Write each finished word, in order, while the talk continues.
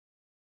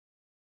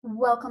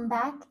Welcome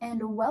back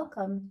and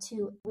welcome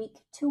to week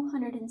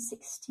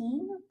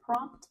 216,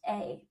 prompt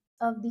A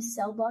of the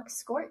cellblock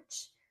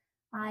Scorch.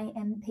 I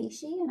am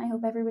Peixe and I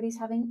hope everybody's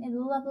having a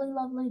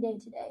lovely day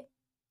today.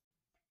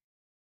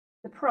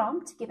 The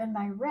prompt given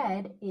by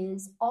Red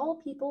is all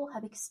people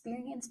have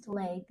experienced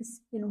legs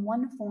in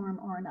one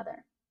form or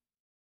another.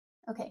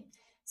 Okay,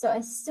 so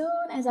as soon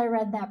as I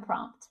read that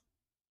prompt,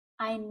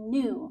 I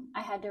knew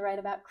I had to write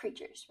about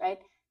creatures, right?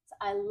 So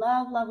I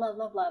love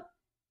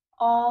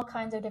all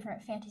kinds of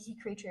different fantasy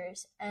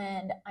creatures,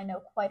 and I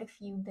know quite a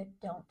few that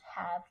don't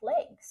have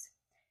legs.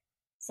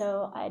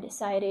 So I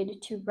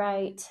decided to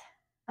write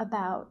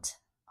about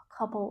a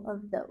couple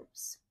of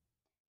those.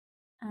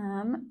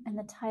 And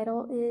the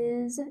title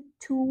is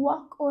To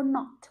Walk or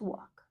Not to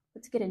Walk.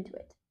 Let's get into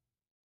it.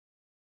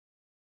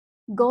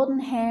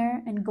 Golden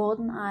hair and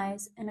golden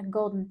eyes and a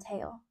golden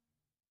tail.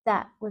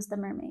 That was the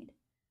mermaid.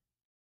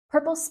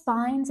 Purple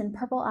spines and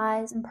purple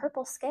eyes and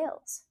purple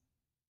scales.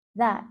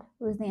 That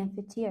was the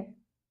amphitheater.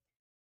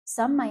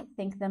 Some might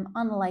think them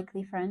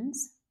unlikely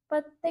friends,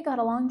 but they got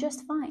along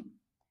just fine.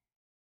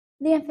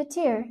 The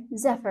amphitheater,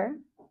 Zephyr,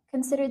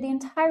 considered the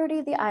entirety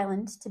of the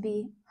island to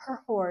be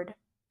her hoard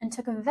and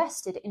took a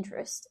vested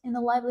interest in the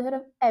livelihood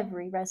of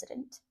every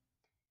resident.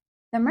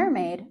 The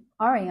mermaid,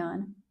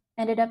 Arion,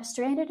 ended up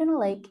stranded in a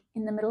lake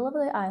in the middle of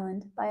the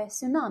island by a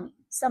tsunami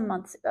some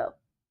months ago.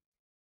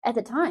 At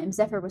the time,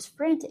 Zephyr was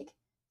frantic,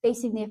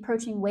 facing the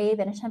approaching wave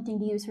and attempting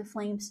to use her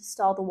flames to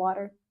stall the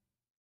water.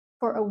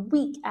 For a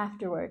week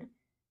afterward,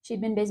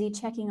 she'd been busy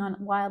checking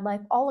on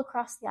wildlife all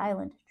across the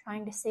island,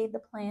 trying to save the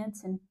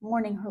plants and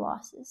mourning her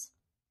losses.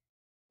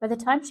 By the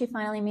time she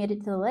finally made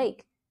it to the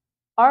lake,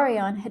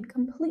 Arion had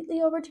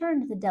completely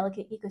overturned the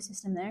delicate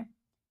ecosystem there.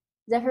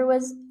 Zephyr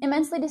was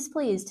immensely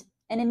displeased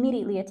and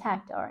immediately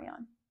attacked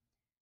Arion.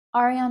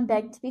 Arion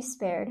begged to be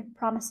spared,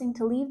 promising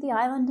to leave the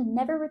island and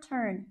never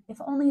return if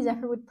only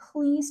Zephyr would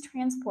please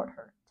transport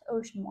her to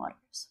ocean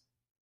waters.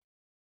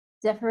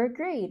 Zephyr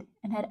agreed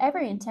and had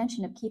every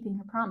intention of keeping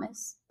her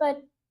promise,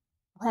 but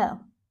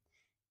well,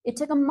 it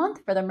took a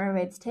month for the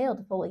mermaid's tail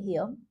to fully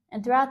heal,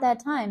 and throughout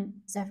that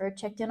time, Zephyr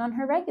checked in on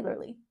her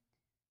regularly.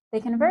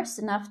 They conversed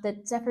enough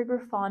that Zephyr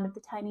grew fond of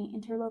the tiny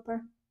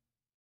interloper.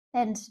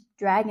 And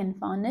dragon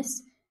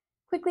fondness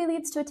quickly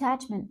leads to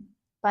attachment.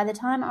 By the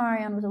time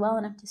Arion was well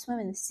enough to swim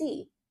in the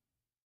sea,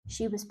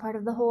 she was part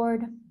of the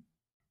horde.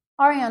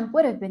 Arion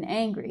would have been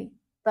angry,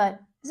 but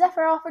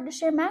Zephyr offered to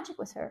share magic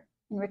with her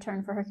in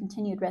return for her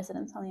continued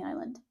residence on the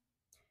island.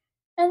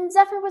 And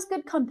Zephyr was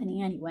good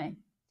company anyway.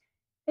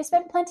 They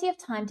spent plenty of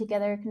time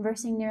together,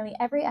 conversing nearly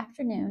every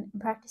afternoon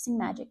and practicing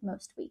magic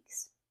most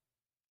weeks.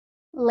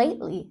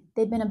 Lately,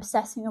 they'd been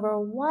obsessing over a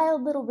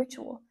wild little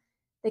ritual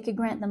that could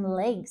grant them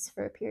legs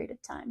for a period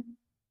of time.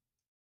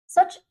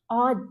 Such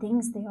odd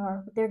things they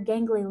are with their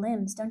gangly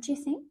limbs, don't you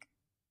think?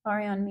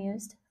 Arion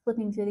mused,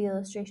 flipping through the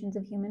illustrations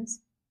of humans.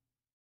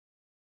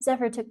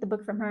 Zephyr took the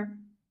book from her.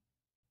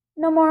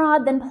 No more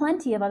odd than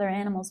plenty of other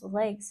animals with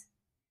legs.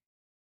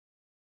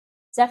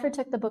 Zephyr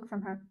took the book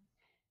from her.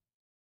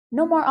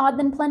 No more odd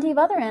than plenty of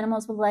other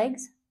animals with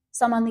legs.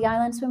 Some on the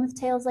island swim with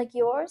tails like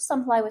yours,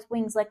 some fly with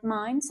wings like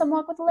mine, some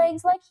walk with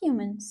legs like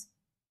humans.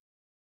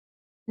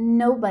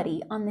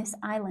 Nobody on this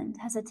island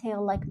has a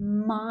tail like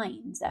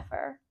mine,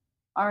 Zephyr,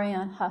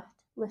 Arion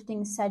huffed,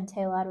 lifting said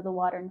tail out of the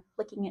water and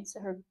flicking it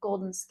so her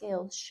golden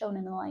scales shone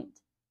in the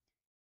light.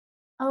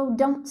 Oh,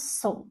 don't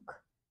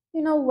sulk.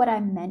 You know what I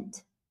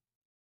meant.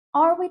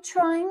 Are we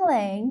trying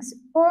legs,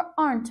 or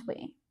aren't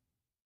we?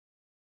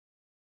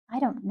 I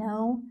don't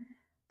know.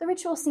 The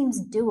ritual seems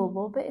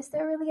doable, but is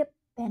there really a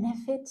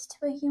benefit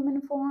to a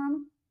human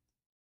form?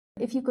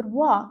 If you could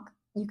walk,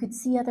 you could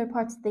see other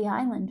parts of the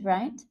island,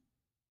 right?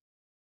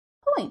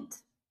 Point.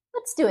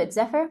 Let's do it,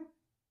 Zephyr.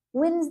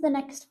 When's the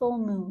next full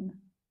moon?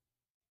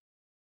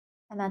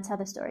 And that's how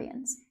the story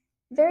ends.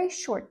 Very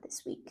short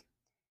this week.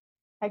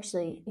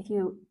 Actually, if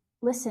you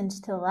listened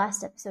to the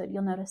last episode,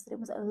 you'll notice that it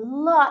was a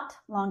lot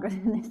longer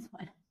than this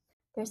one.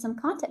 There's some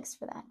context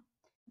for that.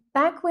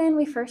 Back when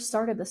we first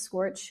started the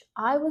Scorch,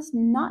 I was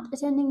not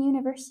attending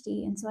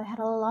university, and so I had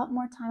a lot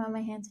more time on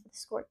my hands for the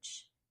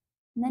Scorch.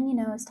 And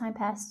then, as time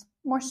passed,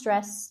 more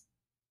stress,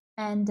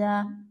 and,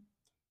 I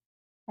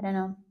don't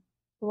know,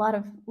 a lot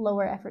of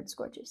lower effort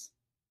Scorches.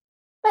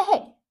 But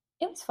hey,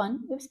 it was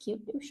fun, it was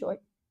cute, it was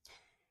short.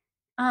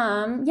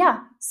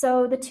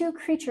 So the two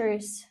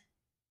creatures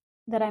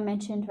that I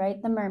mentioned,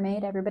 right, the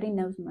mermaid, everybody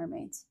knows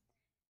mermaids.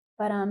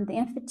 But the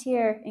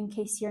amphitheater, in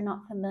case you're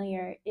not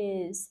familiar,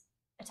 is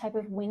a type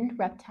of winged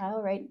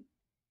reptile, right?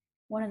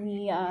 One of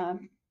the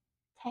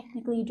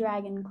technically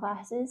dragon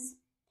classes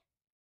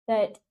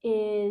it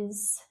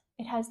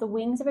has the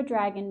wings of a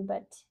dragon,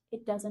 but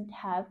it doesn't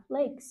have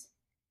legs.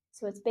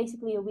 So it's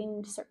basically a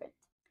winged serpent.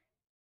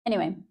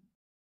 Anyway,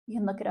 you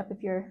can look it up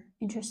if you're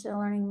interested in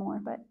learning more,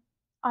 but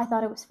I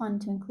thought it was fun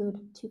to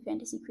include two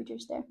fantasy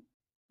creatures there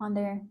on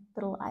their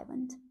little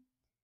island.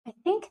 I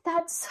think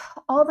that's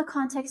all the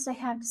context I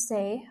have to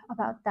say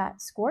about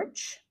that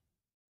Scorch.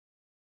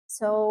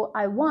 So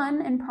I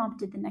won and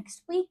prompted the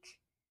next week,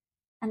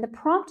 and the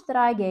prompt that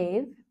I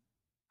gave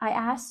I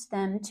asked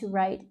them to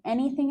write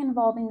anything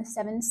involving the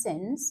 7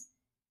 sins,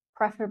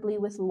 preferably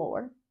with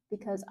lore,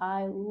 because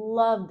I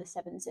love the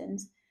 7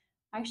 sins.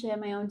 I actually have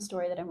my own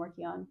story that I'm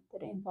working on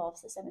that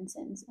involves the 7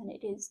 sins, and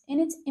it is in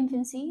its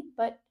infancy,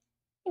 but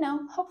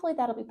hopefully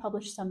that'll be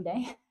published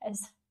someday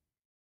as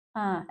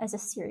a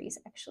series.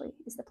 Actually,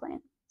 is the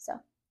plan. So, if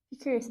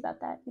you're curious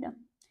about that,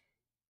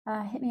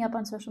 hit me up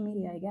on social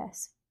media, I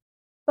guess.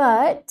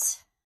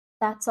 But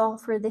that's all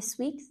for this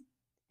week.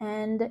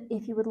 And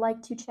if you would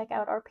like to check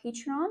out our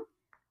Patreon,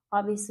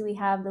 obviously we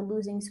have the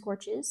Losing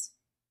Scorches,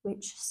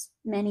 which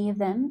many of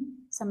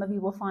them, some of you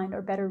will find,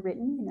 are better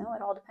written.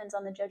 It all depends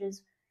on the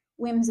judges'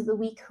 whims of the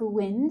week who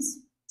wins.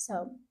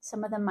 So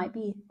some of them might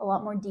be a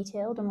lot more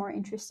detailed or more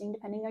interesting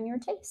depending on your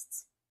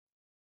tastes.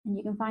 And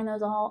you can find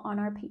those all on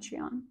our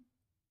Patreon.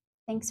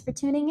 Thanks for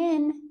tuning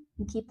in,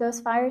 and keep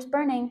those fires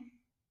burning.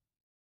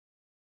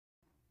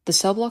 The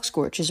Cellblock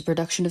Scorch is a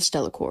production of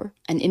Stellacore,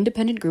 an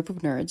independent group of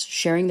nerds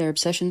sharing their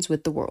obsessions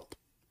with the world.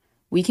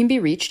 We can be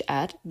reached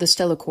at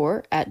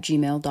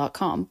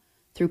thestellacore@gmail.com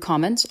through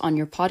comments on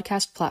your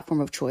podcast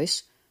platform of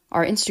choice,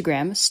 our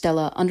Instagram,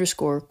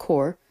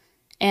 Stella_core,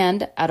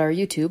 and at our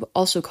YouTube,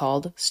 also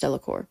called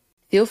Stellacore.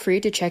 Feel free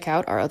to check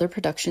out our other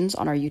productions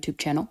on our YouTube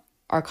channel,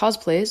 our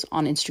cosplays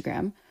on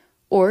Instagram,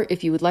 or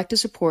if you would like to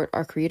support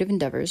our creative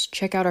endeavors,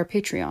 check out our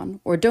Patreon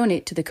or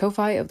donate to the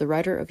Ko-Fi of the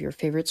writer of your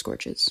favorite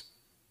Scorches.